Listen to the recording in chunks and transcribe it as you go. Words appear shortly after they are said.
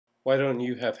Why don't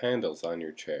you have handles on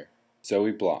your chair?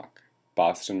 Zoe Block,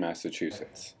 Boston,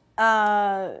 Massachusetts.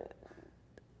 Uh,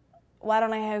 why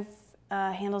don't I have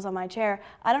handles on my chair?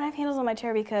 I don't have handles on my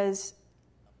chair because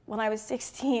when I was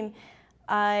 16,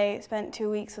 I spent 2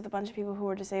 weeks with a bunch of people who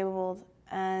were disabled,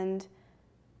 and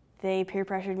they peer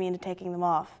pressured me into taking them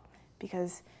off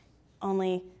because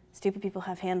only stupid people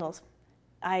have handles.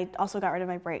 I also got rid of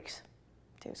my brakes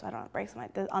too, so I don't have brakes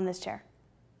on this chair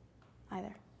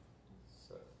either.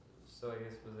 So, so I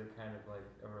guess was it kind of like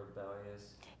a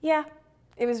rebellious? Yeah,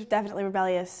 it was definitely a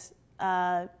rebellious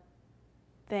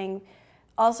thing.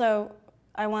 Also,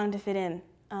 I wanted to fit in.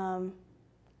 I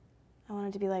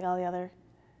wanted to be like all the other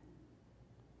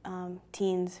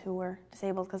teens who were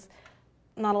disabled, because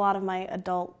not a lot of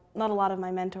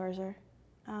my mentors are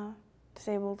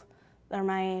disabled. They're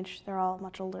my age. They're all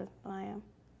much older than I am.